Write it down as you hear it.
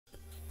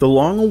The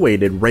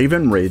long-awaited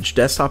Raven Ridge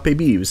desktop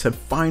APUs have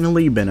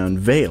finally been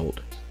unveiled.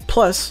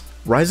 Plus,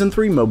 Ryzen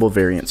 3 mobile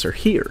variants are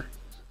here,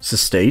 so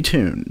stay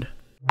tuned.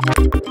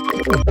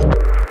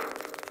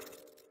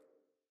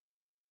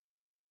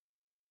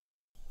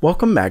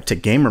 Welcome back to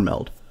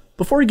GamerMeld.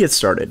 Before we get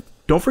started,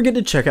 don't forget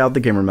to check out the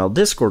GamerMeld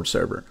Discord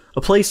server,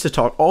 a place to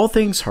talk all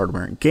things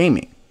hardware and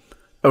gaming.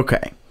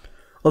 Okay,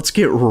 let's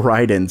get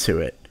right into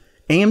it.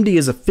 AMD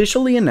has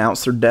officially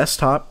announced their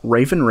desktop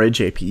Raven Ridge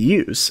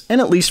APUs,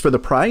 and at least for the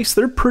price,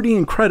 they're pretty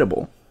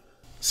incredible.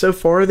 So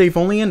far, they've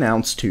only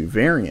announced two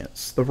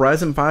variants, the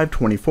Ryzen 5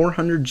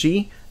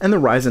 2400G and the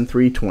Ryzen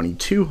 3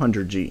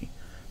 2200G.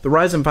 The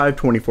Ryzen 5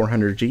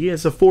 2400G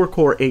is a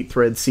 4-core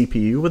 8-thread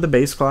CPU with a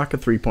base clock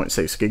of 3.6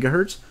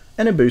 GHz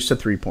and a boost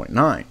of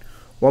 3.9,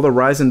 while the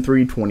Ryzen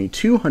 3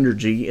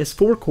 2200G is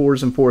 4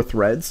 cores and 4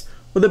 threads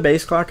with a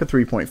base clock of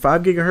 3.5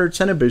 GHz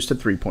and a boost of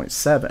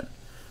 3.7.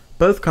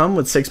 Both come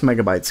with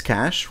 6MB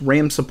cache,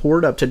 RAM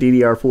support up to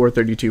DDR4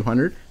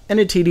 3200, and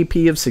a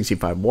TDP of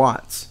 65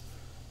 watts.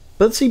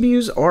 Both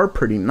CPUs are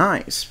pretty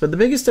nice, but the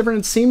biggest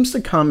difference seems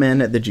to come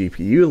in at the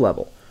GPU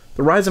level.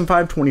 The Ryzen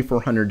 5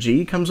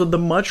 2400G comes with the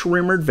much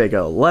rumored Vega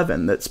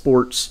 11 that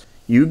sports,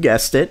 you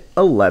guessed it,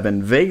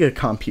 11 Vega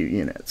compute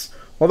units,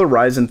 while the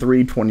Ryzen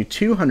 3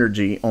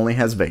 2200G only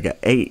has Vega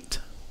 8.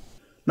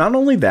 Not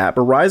only that,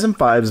 but Ryzen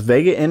 5's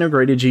Vega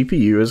integrated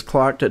GPU is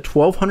clocked at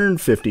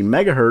 1250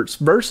 MHz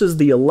versus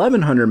the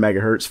 1100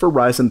 MHz for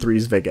Ryzen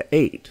 3's Vega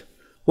 8.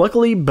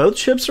 Luckily, both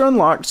chips are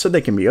unlocked so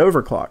they can be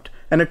overclocked,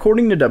 and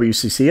according to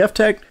WCCF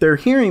Tech, they're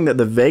hearing that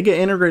the Vega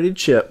integrated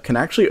chip can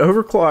actually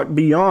overclock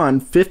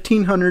beyond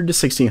 1500 to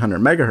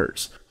 1600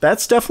 MHz.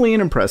 That's definitely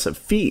an impressive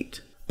feat.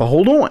 But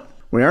hold on,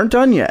 we aren't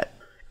done yet.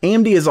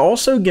 AMD has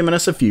also given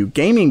us a few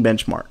gaming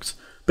benchmarks.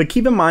 But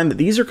keep in mind that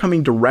these are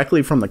coming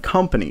directly from the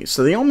company,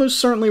 so they almost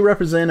certainly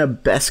represent a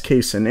best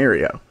case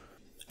scenario.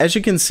 As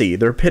you can see,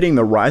 they're pitting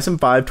the Ryzen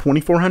 5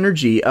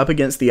 2400G up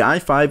against the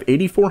i5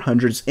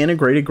 8400's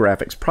integrated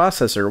graphics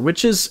processor,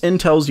 which is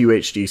Intel's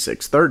UHD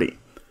 630.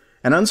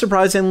 And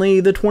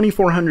unsurprisingly, the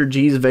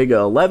 2400G's Vega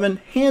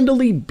 11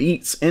 handily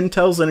beats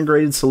Intel's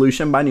integrated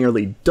solution by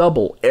nearly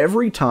double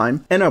every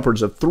time and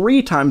upwards of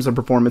 3 times the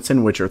performance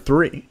in Witcher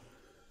 3.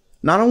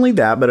 Not only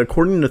that, but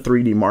according to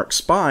 3D Mark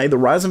Spy, the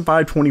Ryzen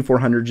 5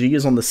 2400G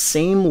is on the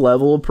same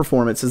level of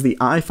performance as the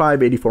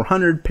i5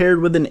 8400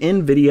 paired with an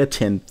NVIDIA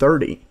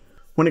 1030.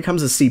 When it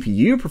comes to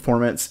CPU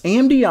performance,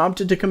 AMD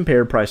opted to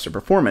compare price to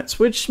performance,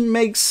 which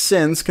makes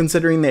sense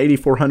considering the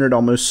 8400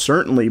 almost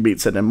certainly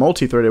beats it in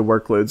multi-threaded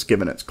workloads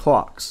given its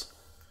clocks.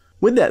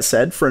 With that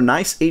said, for a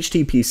nice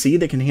HD PC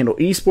that can handle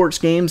esports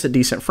games at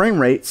decent frame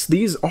rates,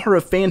 these are a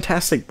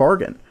fantastic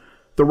bargain.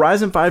 The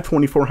Ryzen 5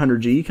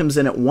 2400G comes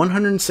in at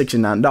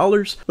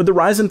 $169, with the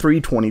Ryzen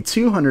 3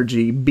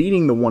 2200G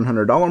beating the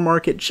 $100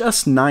 mark at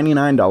just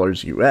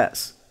 $99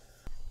 US.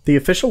 The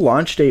official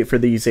launch date for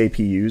these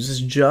APUs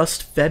is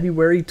just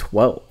February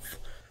 12th,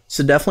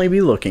 so definitely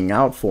be looking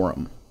out for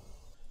them.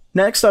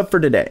 Next up for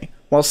today,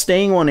 while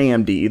staying on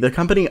AMD, the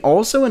company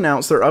also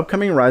announced their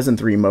upcoming Ryzen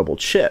 3 mobile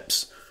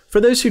chips. For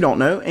those who don't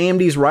know,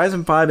 AMD's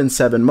Ryzen 5 and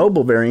 7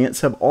 mobile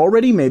variants have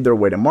already made their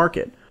way to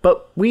market,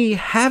 but we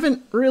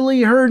haven't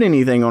really heard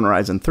anything on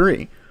Ryzen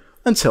 3,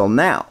 until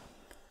now.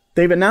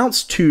 They've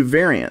announced two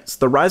variants,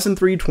 the Ryzen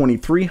 3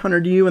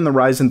 2300U and the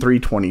Ryzen 3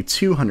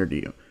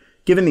 2200U.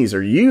 Given these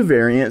are U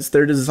variants,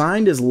 they're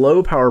designed as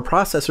low-power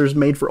processors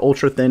made for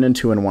ultra-thin and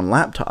 2-in-1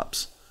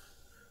 laptops.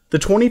 The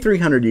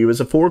 2300U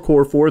is a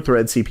 4-core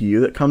 4-thread CPU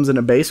that comes in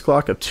a base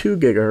clock of 2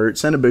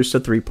 GHz and a boost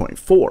of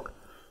 3.4.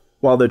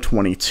 While the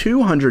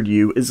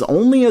 2200U is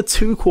only a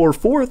 2-core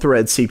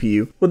 4-thread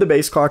CPU with a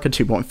base clock of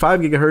 2.5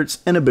 GHz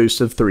and a boost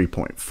of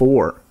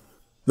 3.4.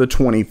 The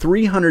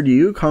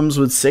 2300U comes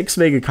with 6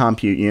 Vega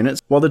compute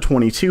units, while the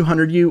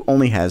 2200U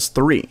only has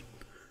 3.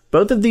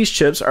 Both of these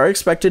chips are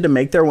expected to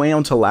make their way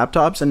onto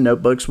laptops and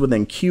notebooks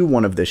within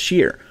Q1 of this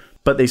year,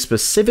 but they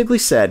specifically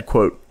said,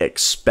 quote,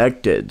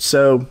 expected,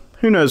 so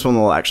who knows when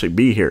they'll actually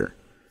be here.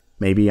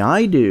 Maybe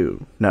I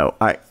do. No,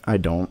 I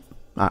don't.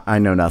 I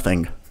know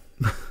nothing.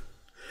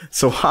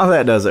 So while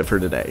that does it for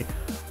today,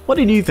 what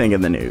did you think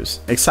of the news?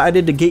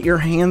 Excited to get your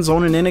hands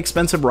on an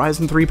inexpensive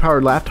Ryzen 3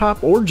 powered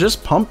laptop, or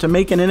just pumped to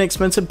make an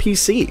inexpensive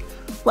PC?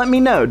 Let me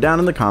know down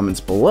in the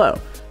comments below.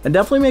 And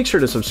definitely make sure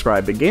to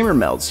subscribe to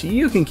GamerMeld so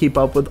you can keep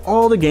up with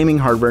all the gaming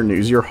hardware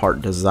news your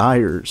heart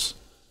desires.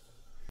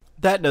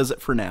 That does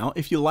it for now.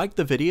 If you liked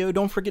the video,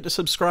 don't forget to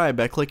subscribe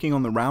by clicking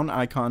on the round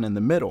icon in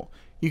the middle.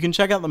 You can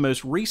check out the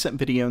most recent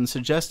video and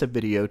suggested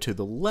video to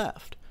the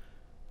left.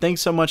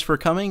 Thanks so much for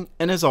coming,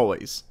 and as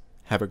always,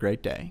 have a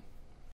great day.